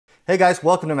Hey guys,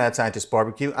 welcome to Mad Scientist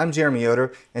BBQ. I'm Jeremy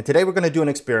Yoder, and today we're going to do an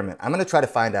experiment. I'm going to try to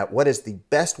find out what is the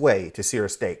best way to sear a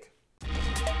steak.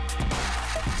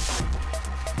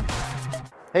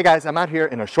 Hey guys, I'm out here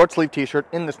in a short sleeve t-shirt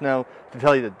in the snow to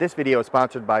tell you that this video is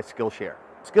sponsored by Skillshare.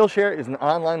 Skillshare is an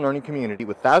online learning community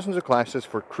with thousands of classes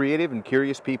for creative and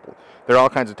curious people. There are all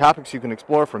kinds of topics you can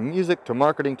explore, from music to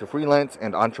marketing to freelance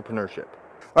and entrepreneurship.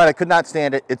 All right, I could not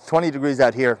stand it. It's 20 degrees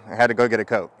out here. I had to go get a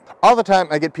coat. All the time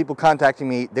I get people contacting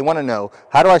me. They want to know,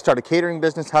 how do I start a catering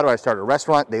business? How do I start a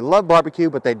restaurant? They love barbecue,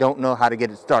 but they don't know how to get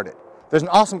it started. There's an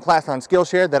awesome class on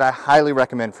Skillshare that I highly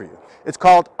recommend for you. It's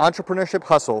called Entrepreneurship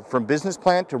Hustle: From Business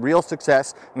Plan to Real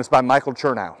Success, and it's by Michael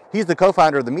Chernow. He's the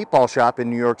co-founder of the Meatball Shop in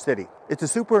New York City. It's a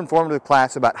super informative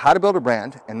class about how to build a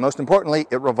brand, and most importantly,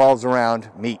 it revolves around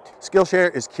meat.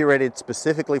 Skillshare is curated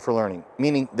specifically for learning,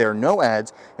 meaning there are no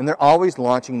ads, and they're always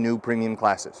launching new premium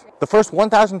classes. The first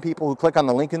 1,000 people who click on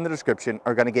the link in the description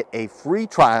are going to get a free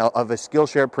trial of a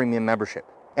Skillshare premium membership.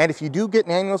 And if you do get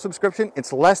an annual subscription,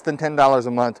 it's less than $10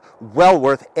 a month, well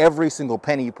worth every single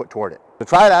penny you put toward it. So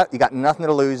try it out, you got nothing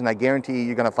to lose, and I guarantee you,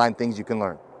 you're going to find things you can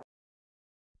learn.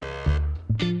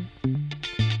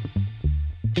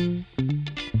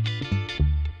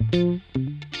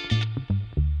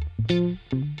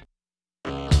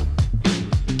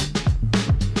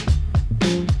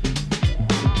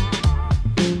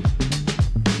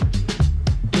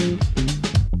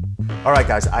 All right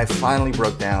guys, I finally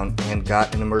broke down and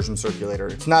got an immersion circulator.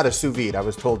 It's not a sous vide, I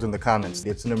was told in the comments.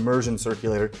 It's an immersion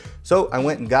circulator. So I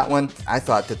went and got one. I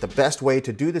thought that the best way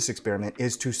to do this experiment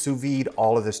is to sous vide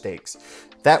all of the steaks.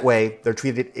 That way, they're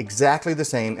treated exactly the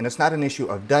same, and it's not an issue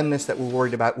of doneness that we're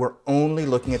worried about. We're only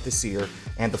looking at the sear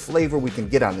and the flavor we can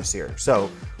get on the sear.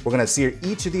 So we're gonna sear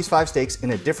each of these 5 steaks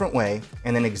in a different way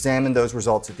and then examine those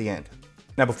results at the end.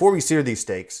 Now, before we sear these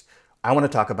steaks, I want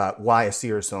to talk about why a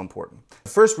sear is so important.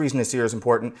 The first reason a sear is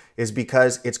important is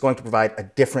because it's going to provide a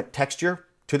different texture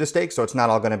to the steak, so it's not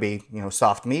all going to be,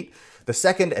 soft meat. The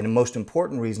second and most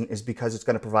important reason is because it's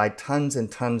going to provide tons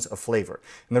and tons of flavor.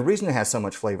 And the reason it has so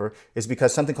much flavor is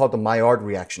because something called the Maillard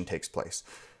reaction takes place.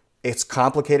 It's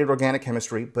complicated organic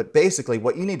chemistry, but basically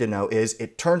what you need to know is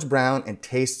it turns brown and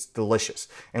tastes delicious.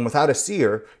 And without a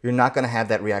sear, you're not going to have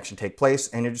that reaction take place,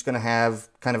 and you're just going to have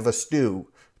kind of a stew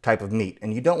type of meat.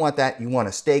 And you don't want that, you want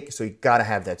a steak, so you gotta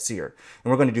have that sear.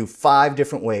 And we're gonna do 5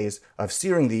 different ways of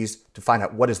searing these to find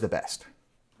out what is the best.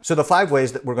 So the 5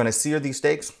 ways that we're gonna sear these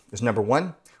steaks is: number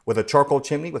 1, with a charcoal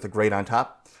chimney with a grate on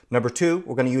top. Number 2,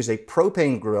 we're gonna use a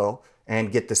propane grill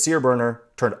and get the sear burner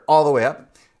turned all the way up.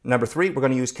 Number 3, we're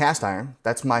going to use cast iron.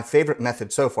 That's my favorite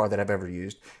method so far that I've ever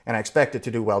used, and I expect it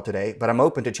to do well today, but I'm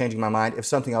open to changing my mind if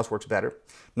something else works better.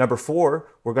 Number 4,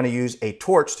 we're going to use a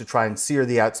torch to try and sear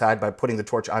the outside by putting the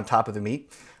torch on top of the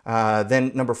meat.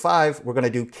 Then number 5, we're going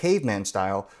to do caveman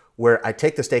style, where I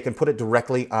take the steak and put it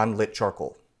directly on lit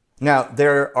charcoal. Now,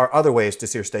 there are other ways to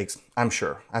sear steaks, I'm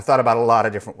sure. I've thought about a lot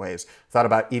of different ways. Thought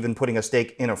about even putting a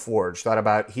steak in a forge. Thought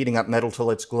about heating up metal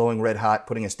till it's glowing red hot,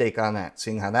 putting a steak on that,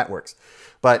 seeing how that works.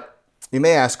 But you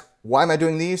may ask, why am I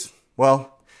doing these?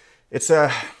 Well, it's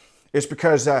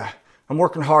because I'm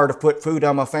working hard to put food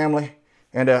on my family,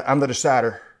 and I'm the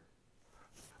decider.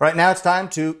 Right now it's time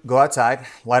to go outside,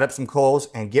 light up some coals,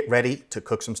 and get ready to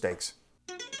cook some steaks.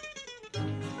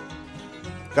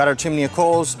 Got our chimney of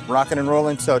coals, rocking and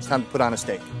rolling, so it's time to put on a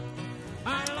steak.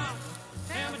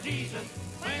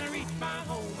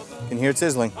 You can hear it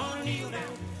sizzling.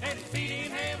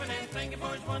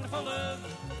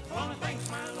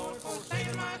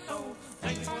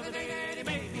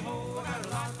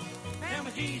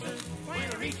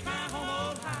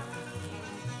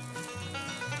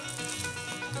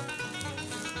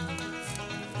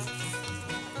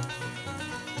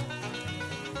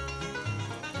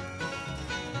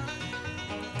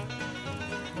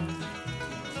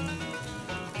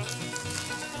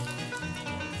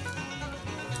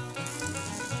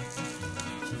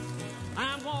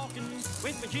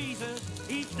 With my Jesus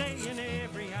each day and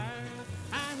every hour,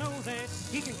 I know that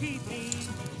he can keep me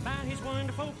by his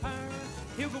wonderful power.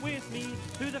 He'll go with me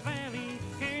through the valley,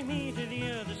 carry me to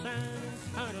the other side.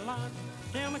 Heard a lot,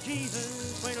 tell my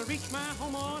Jesus when I reach my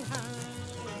home on high.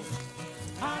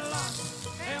 Heard a lot,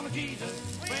 tell my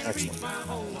Jesus when I reach my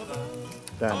home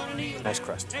above. Done. Nice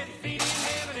crust.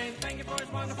 Thank you for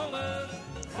his wonderful love.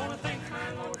 Wanna thank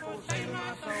my Lord for saving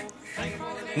my soul.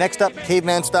 Next up,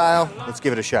 caveman style. Let's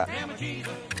give it a shot.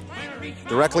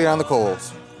 Directly on the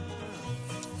coals.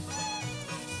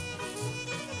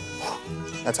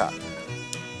 That's hot.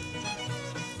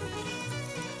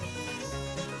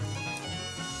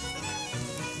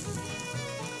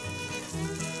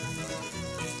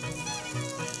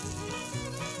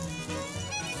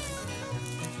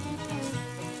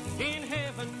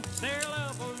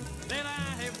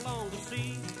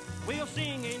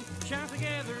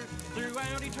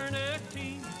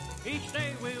 eternity. Each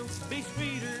day will be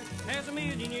sweeter as a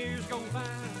million years go by.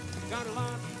 Got a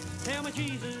lot to tell my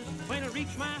Jesus when I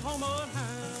reach my home on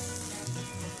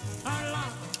high. Got a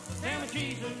lot to tell my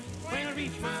Jesus when I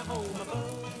reach my home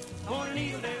above. I wanna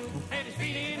kneel down at his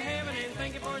feet in heaven and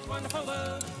thank him for his wonderful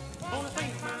love. I wanna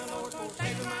thank my Lord for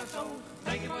saving my soul.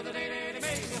 Thank him for the day that he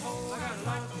made me whole. I got a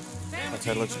lot to tell my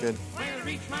That looks good. when I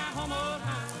reach my home on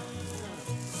high.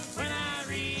 When I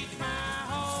reach my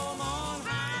home on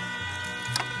high.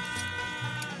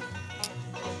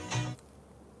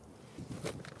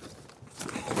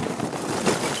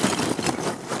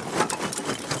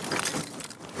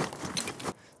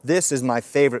 This is my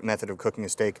favorite method of cooking a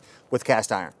steak with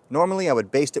cast iron. Normally I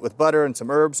would baste it with butter and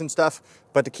some herbs and stuff,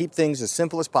 but to keep things as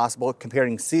simple as possible,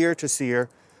 comparing sear to sear,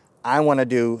 I want to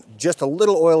do just a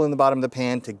little oil in the bottom of the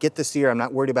pan to get the sear. I'm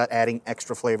not worried about adding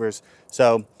extra flavors.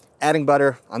 So adding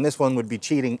butter on this one would be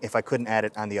cheating if I couldn't add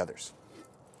it on the others.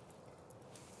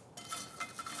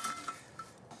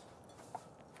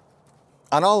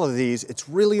 On all of these, it's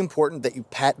really important that you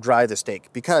pat dry the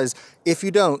steak, because if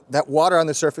you don't, that water on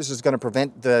the surface is going to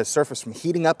prevent the surface from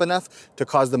heating up enough to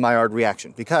cause the Maillard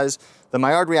reaction, because the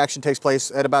Maillard reaction takes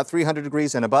place at about 300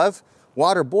 degrees and above.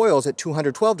 Water boils at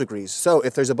 212 degrees. So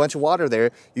if there's a bunch of water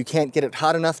there, you can't get it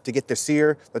hot enough to get the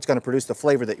sear that's going to produce the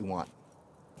flavor that you want.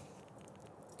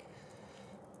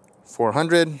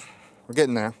 400, we're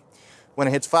getting there. When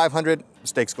it hits 500, the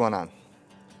steak's going on.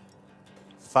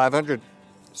 500.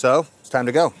 So it's time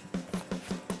to go.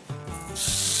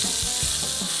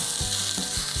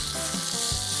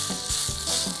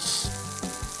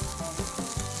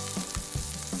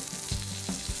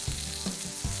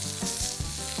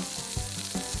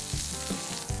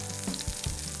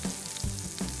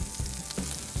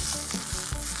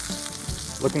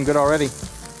 Looking good already.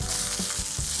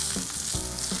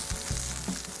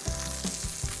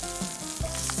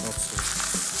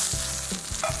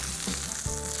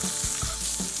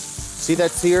 See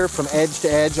that sear from edge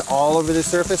to edge all over the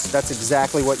surface? That's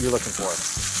exactly what you're looking for.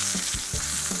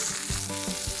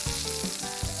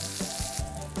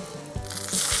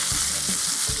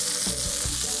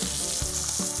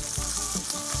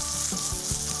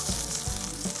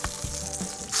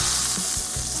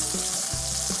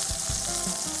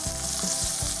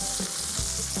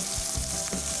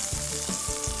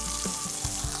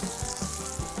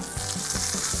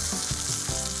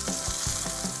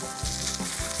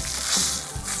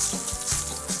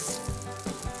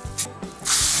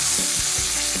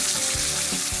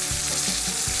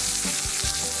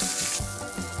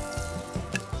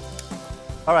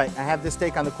 All right, I have this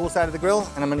steak on the cool side of the grill,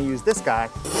 and I'm gonna use this guy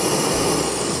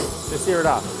to sear it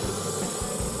off.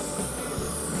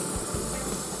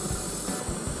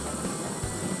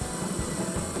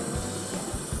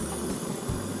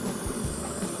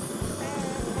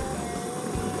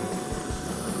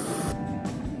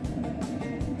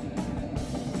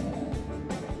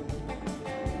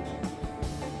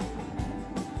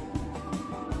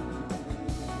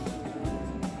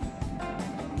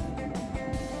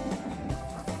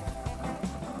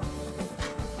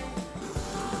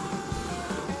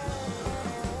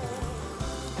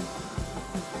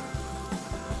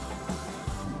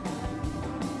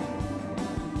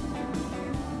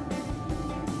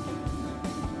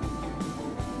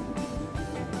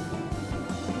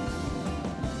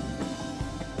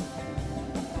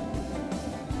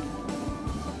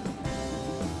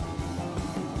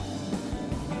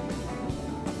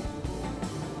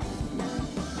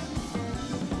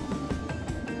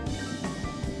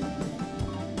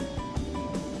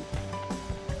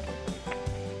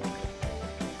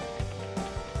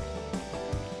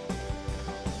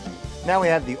 Now we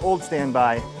have the old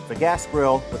standby, the gas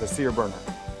grill with a sear burner.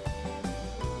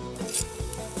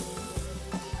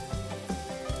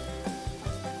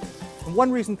 And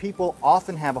one reason people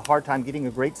often have a hard time getting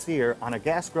a great sear on a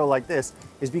gas grill like this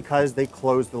is because they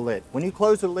close the lid. When you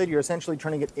close the lid, you're essentially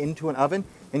turning it into an oven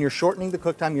and you're shortening the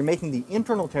cook time. You're making the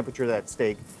internal temperature of that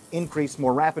steak increase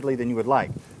more rapidly than you would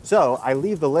like. So I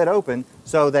leave the lid open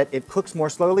so that it cooks more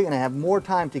slowly and I have more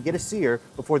time to get a sear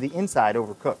before the inside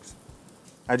overcooks.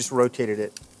 I just rotated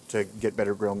it to get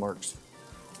better grill marks.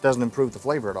 It doesn't improve the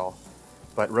flavor at all,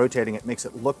 but rotating it makes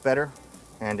it look better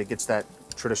and it gets that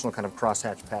traditional kind of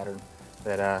crosshatch pattern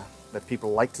that, that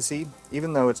people like to see,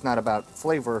 even though it's not about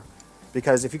flavor,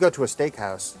 because if you go to a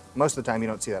steakhouse, most of the time you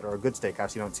don't see that, or a good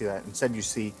steakhouse, you don't see that. Instead you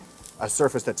see a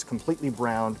surface that's completely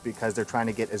browned because they're trying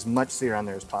to get as much sear on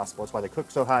there as possible. That's why they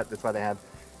cook so hot, that's why they have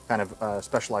kind of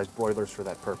specialized broilers for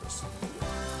that purpose.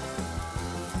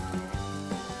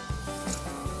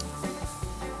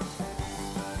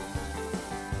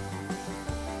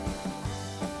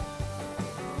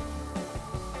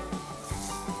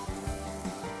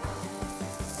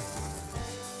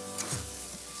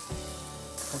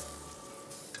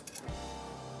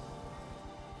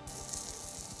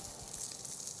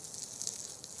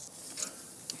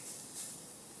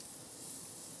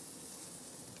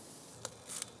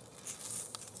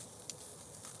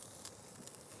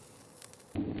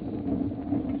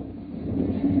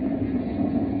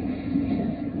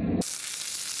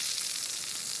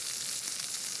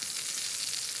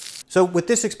 So with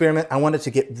this experiment, I wanted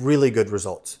to get really good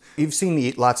results. You've seen me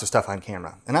eat lots of stuff on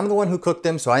camera, and I'm the one who cooked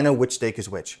them, so I know which steak is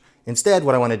which. Instead,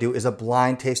 what I want to do is a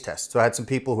blind taste test. So I had some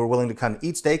people who are willing to come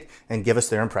eat steak and give us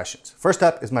their impressions. First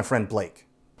up is my friend Blake.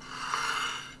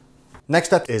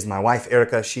 Next up is my wife,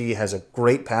 Erica. She has a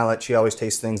great palate. She always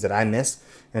tastes things that I miss.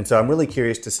 And so I'm really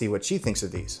curious to see what she thinks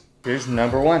of these. Here's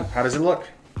number one. How does it look?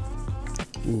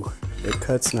 Ooh, it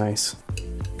cuts nice.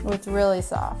 Oh, it's really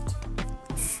soft.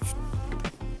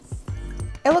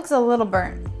 It looks a little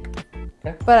burnt,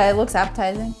 but it looks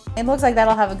appetizing. It looks like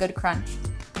that'll have a good crunch.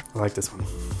 I like this one.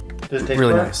 Does it taste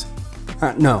really burnt?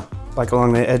 nice. No, like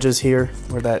along the edges here,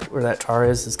 where that char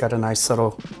is, it's got a nice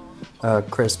subtle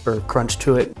crisp or crunch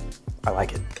to it. I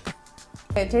like it.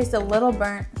 It tastes a little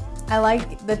burnt. I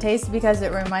like the taste because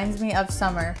it reminds me of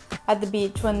summer at the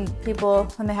beach when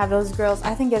they have those grills.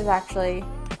 I think it's actually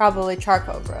probably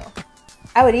charcoal grill.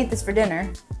 I would eat this for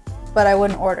dinner, but I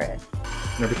wouldn't order it.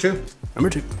 Number two. Number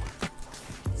two.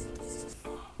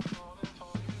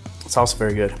 It's also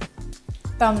very good.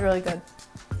 Sounds really good.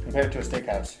 Compare it to a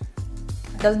steakhouse.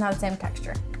 It doesn't have the same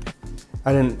texture.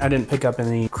 I didn't pick up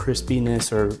any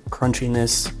crispiness or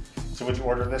crunchiness. So would you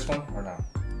order this one or no?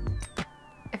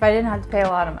 If I didn't have to pay a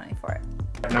lot of money for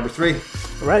it. Number three.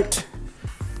 All right.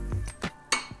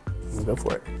 We'll go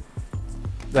for it.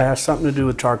 That has something to do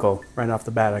with charcoal right off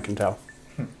the bat, I can tell.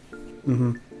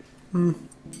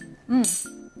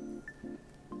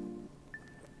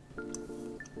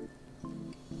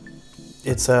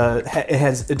 It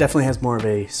definitely has more of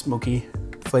a smoky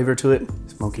flavor to it.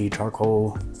 Smoky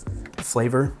charcoal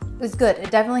flavor. It's good.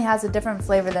 It definitely has a different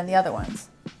flavor than the other ones.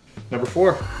 Number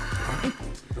four.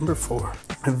 Number four.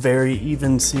 A very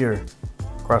even sear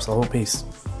across the whole piece.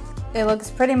 It looks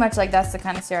pretty much like that's the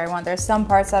kind of sear I want. There's some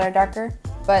parts that are darker,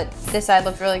 but this side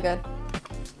looks really good.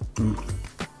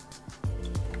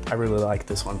 I really like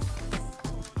this one.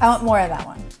 I want more of that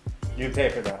one. You pay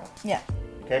for that one. Yeah.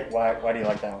 Okay, why do you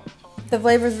like that one? The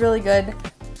flavor's really good.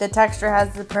 The texture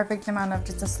has the perfect amount of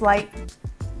just a slight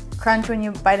crunch when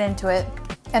you bite into it,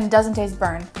 and it doesn't taste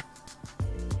burned.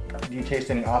 Do you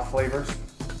taste any off flavors?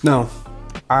 No,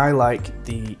 I like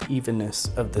the evenness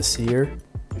of the sear.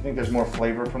 Do you think there's more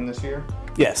flavor from this here?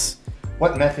 Yes.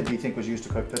 What method do you think was used to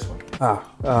cook this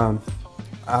one?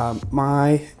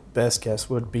 My best guess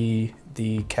would be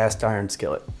the cast iron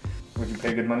skillet. Would you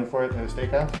pay good money for it at a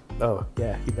steakhouse? Oh,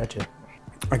 yeah, you betcha.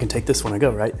 I can take this one and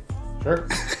go, right? Sure.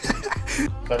 So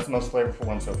that's the most flavorful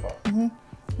one so far.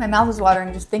 My mouth is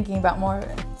watering just thinking about more of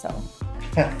it, so.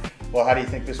 Well, how do you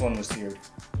think this one was seared?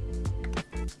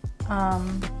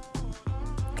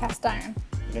 Cast iron.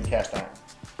 You think cast iron?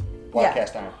 Why Yeah.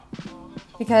 cast iron?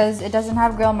 Because it doesn't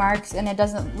have grill marks and it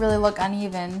doesn't really look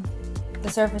uneven. The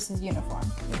surface is uniform.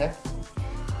 Okay.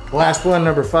 Last one,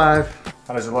 number five.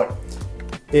 How does it look?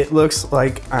 It looks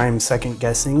like I'm second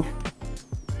guessing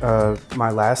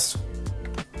my last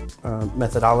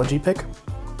methodology pick,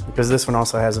 because this one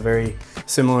also has a very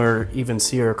similar even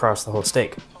sear across the whole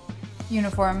steak.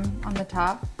 Uniform on the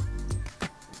top.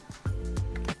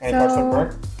 Any parts look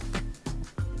burnt?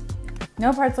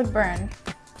 No parts look burned.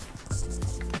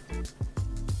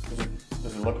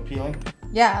 Does it look appealing?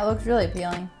 Yeah, it looks really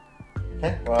appealing.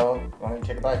 Okay, well, why don't you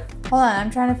take a bite? Hold on,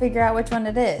 I'm trying to figure out which one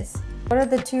it is. What are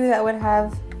the two that would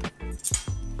have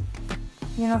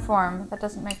uniform? That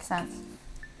doesn't make sense.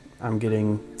 I'm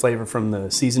getting flavor from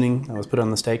the seasoning that was put on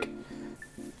the steak.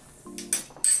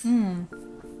 The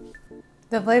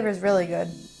flavor is really good.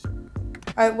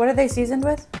 What are they seasoned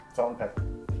with? Salt and pepper.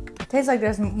 Tastes like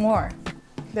there's more.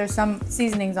 There's some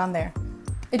seasonings on there.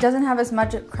 It doesn't have as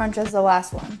much crunch as the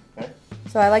last one. Okay.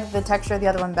 So I like the texture of the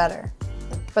other one better.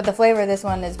 But the flavor of this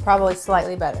one is probably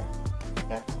slightly better.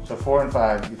 Okay. So 4 and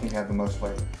 5, you think have the most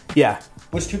flavor. Yeah.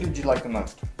 Which two did you like the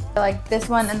most? I like this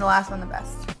one and the last one the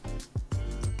best.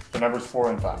 So numbers 4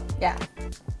 and 5. Yeah.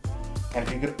 And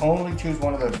if you could only choose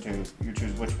one of those two, you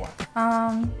choose which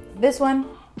one? This one.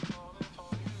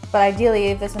 But ideally,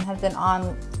 if this one had been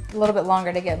on a little bit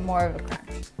longer to get more of a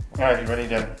crunch. All right, you ready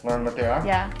to learn what they are?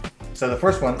 Yeah. So the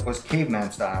first one was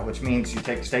caveman style, which means you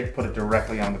take the steak, put it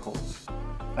directly on the coals.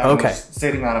 That one was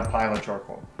sitting on a pile of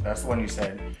charcoal. That's the one you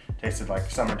said tasted like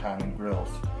summertime in grills.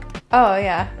 Oh,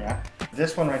 yeah. Yeah.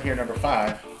 This one right here, number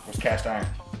 5, was cast iron.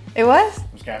 It was?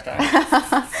 It was cast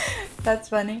iron. That's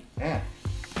funny. Yeah.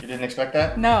 You didn't expect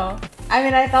that? No. I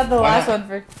mean, I thought the Why last not?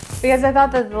 one because I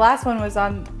thought that the last one was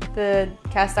on the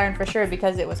cast iron for sure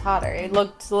because it was hotter. It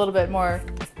looked a little bit more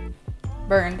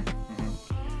burned.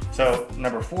 So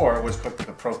number 4 was cooked with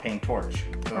a propane torch.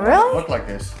 So the one Really? that looked like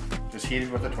this, just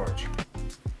heated with a torch.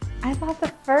 I thought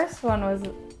the first one was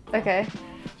okay.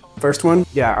 First one,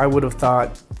 yeah, I would have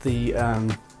thought the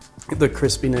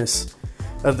crispiness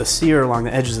of the sear along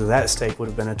the edges of that steak would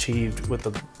have been achieved with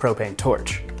the propane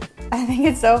torch. I think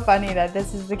it's so funny that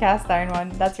this is the cast iron one.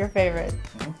 That's your favorite.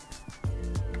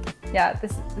 Yeah,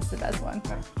 this is the best one.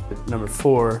 Number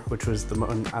 4, which was the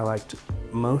one I liked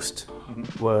most,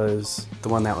 was the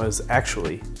one that was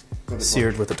actually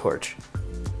seared with a torch,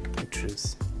 which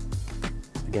is,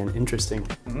 again, interesting.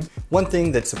 One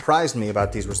thing that surprised me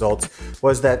about these results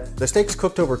was that the steaks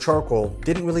cooked over charcoal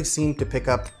didn't really seem to pick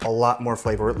up a lot more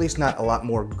flavor, or at least not a lot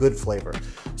more good flavor.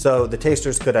 So the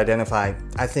tasters could identify,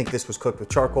 I think this was cooked with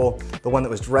charcoal. The one that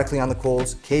was directly on the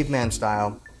coals, caveman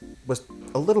style, was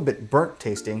a little bit burnt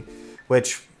tasting,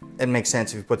 which it makes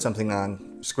sense if you put something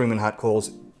on screaming hot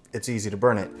coals, it's easy to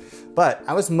burn it. But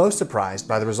I was most surprised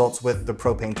by the results with the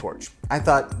propane torch. I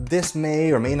thought this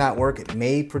may or may not work. It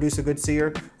may produce a good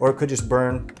sear, or it could just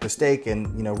burn the steak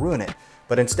and, ruin it.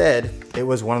 But instead, it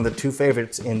was one of the 2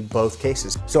 favorites in both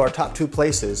cases. So our top 2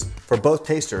 places for both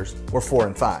tasters were 4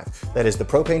 and 5. That is the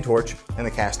propane torch and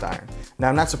the cast iron. Now,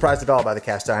 I'm not surprised at all by the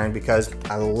cast iron because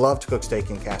I love to cook steak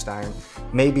in cast iron.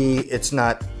 Maybe it's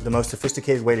not the most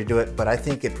sophisticated way to do it, but I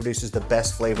think it produces the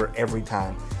best flavor every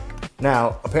time.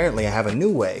 Now, apparently I have a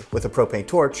new way with a propane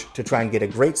torch to try and get a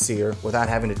great sear without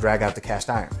having to drag out the cast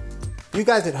iron. You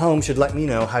guys at home should let me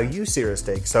know how you sear a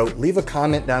steak, so leave a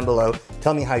comment down below,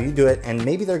 tell me how you do it, and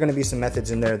maybe there are gonna be some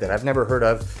methods in there that I've never heard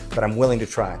of, but I'm willing to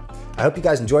try. I hope you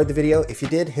guys enjoyed the video. If you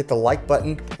did, hit the like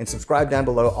button and subscribe down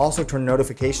below. Also turn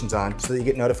notifications on so that you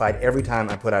get notified every time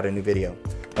I put out a new video.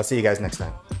 I'll see you guys next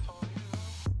time.